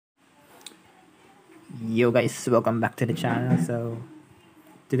Yo guys, welcome back to the channel. So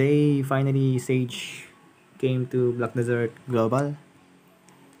today finally Sage came to Blackdesertmobileglobal,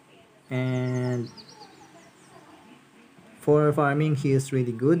 and for farming he is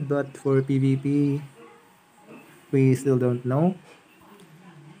really good, but for PvP we still don't know.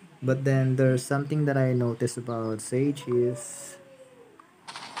 But then there's something that I noticed about Sage is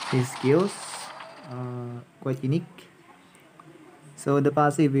his skills, quite unique. So the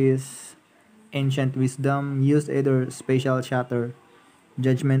passive is Ancient Wisdom, use either Spatial Shatter,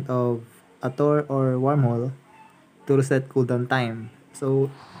 Judgment of Ator, or Wormhole to reset cooldown time. So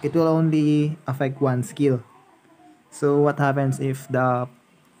it will only affect one skill. So what happens if the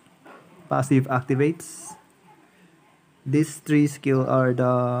passive activates? These three skills are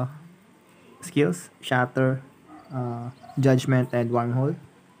the skills: Shatter, Judgment, and Wormhole.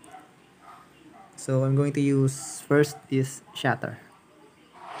 So I'm going to use first is Shatter.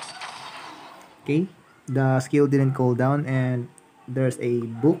 Okay, the skill didn't cool down, and there's a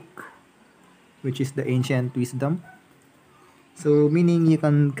book which is the Ancient Wisdom. So meaning you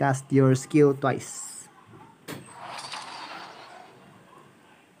can cast your skill twice.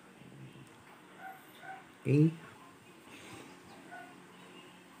 Okay.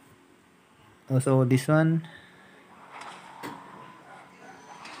 Also this one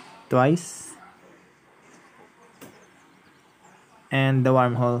twice, and the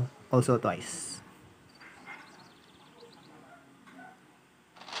Wormhole also twice.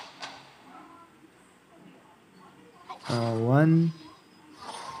 One,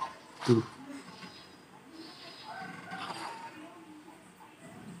 two.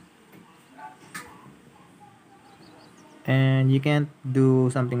 And you can't do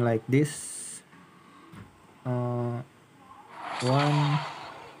something like this. One.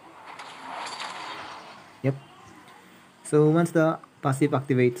 Yep. So once the passive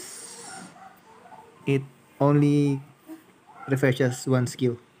activates, it only refreshes one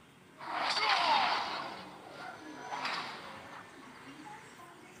skill.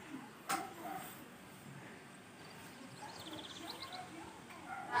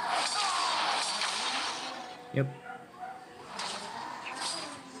 Yep.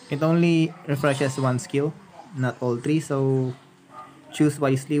 It only refreshes one skill, not all three, so choose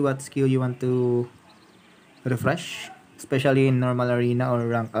wisely what skill you want to refresh, especially in Normalarena or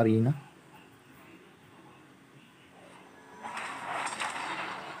Rankarena.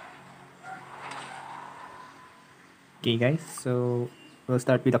 Okay guys, so we'll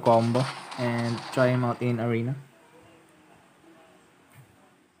start with a combo and try him out in arena.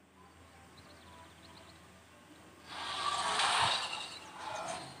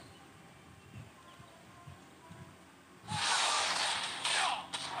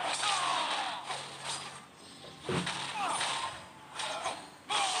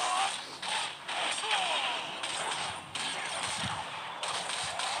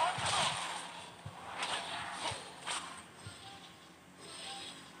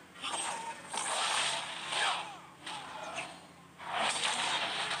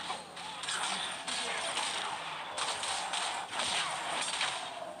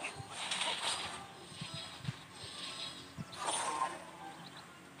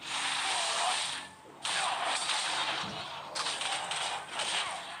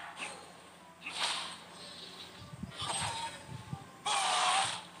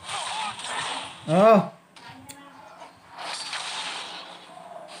 Oh!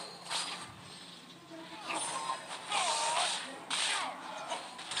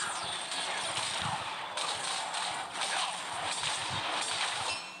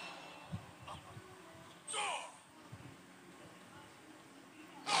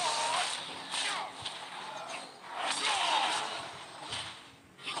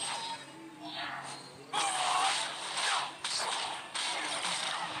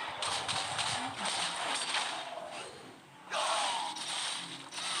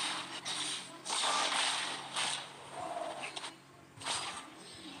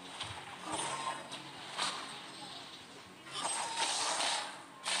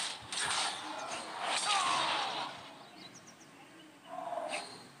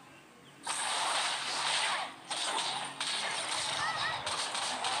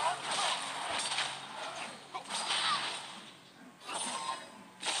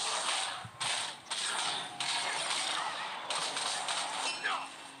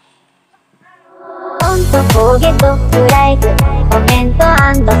 Don't forget to like, comment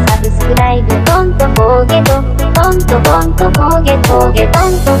and subscribe. Don't forget to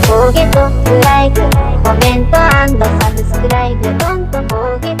like, comment and subscribe. Don't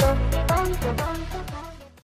forget to